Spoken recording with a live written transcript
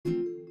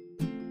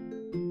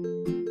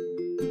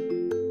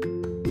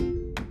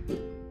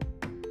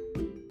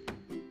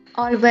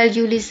All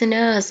value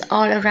listeners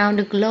all around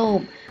the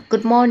globe,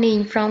 good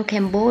morning from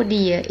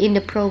Cambodia in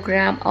the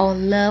program of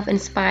Love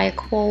Inspire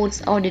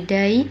Quotes of the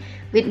Day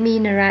with me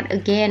Narat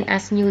again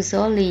as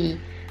usually.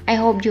 I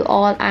hope you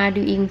all are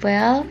doing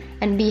well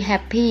and be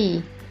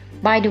happy.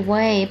 By the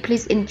way,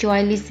 please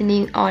enjoy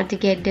listening all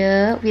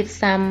together with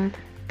some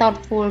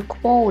thoughtful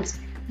quotes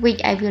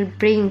which I will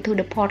bring to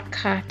the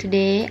podcast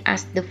today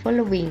as the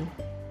following.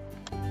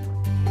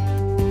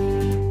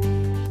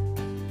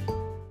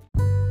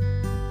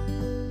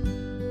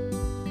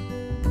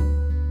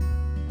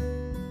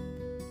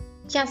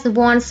 Just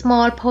one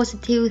small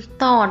positive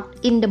thought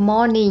in the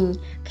morning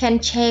can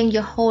change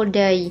your whole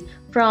day.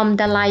 From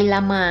Dalai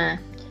Lama.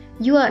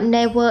 You are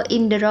never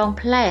in the wrong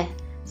place.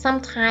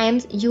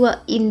 Sometimes you are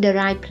in the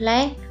right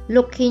place,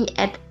 looking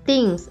at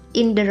things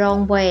in the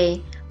wrong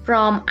way.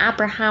 From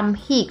Abraham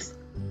Hicks.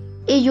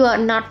 If you are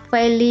not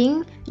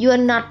failing, you are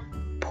not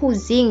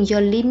pushing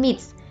your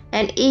limits.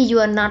 And if you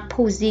are not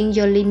pushing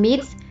your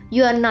limits,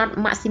 you are not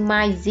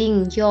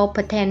maximizing your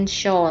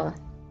potential.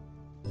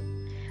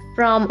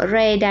 From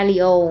Ray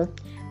Dalio.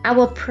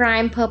 Our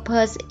prime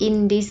purpose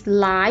in this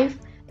life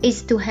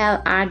is to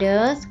help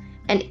others,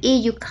 and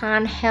if you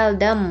can't help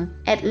them,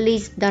 at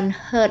least don't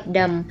hurt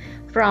them.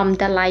 From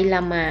Dalai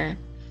Lama.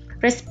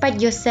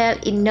 Respect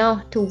yourself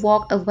enough to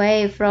walk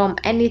away from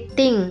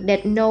anything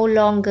that no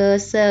longer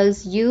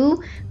serves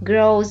you,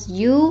 grows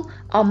you,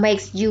 or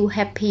makes you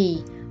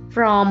happy.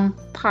 From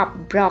Pop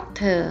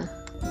Proctor.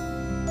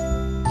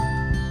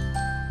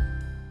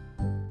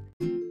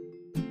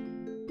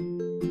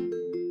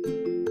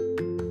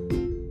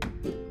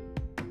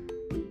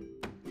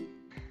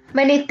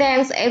 Many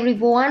thanks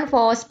everyone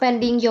for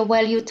spending your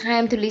valuable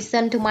time to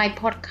listen to my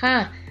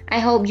podcast. I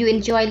hope you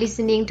enjoy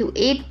listening to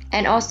it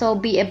and also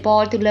be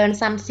able to learn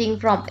something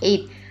from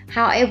it.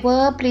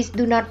 However, please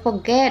do not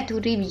forget to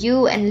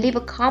review and leave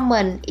a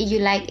comment if you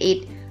like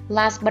it.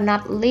 Last but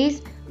not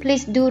least,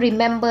 please do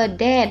remember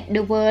that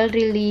the world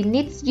really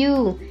needs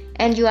you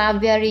and you are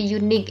very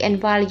unique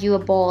and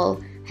valuable.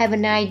 Have a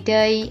nice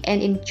day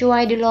and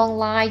enjoy the long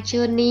life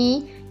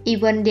journey,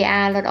 even there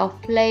are a lot of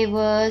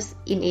flavors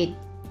in it.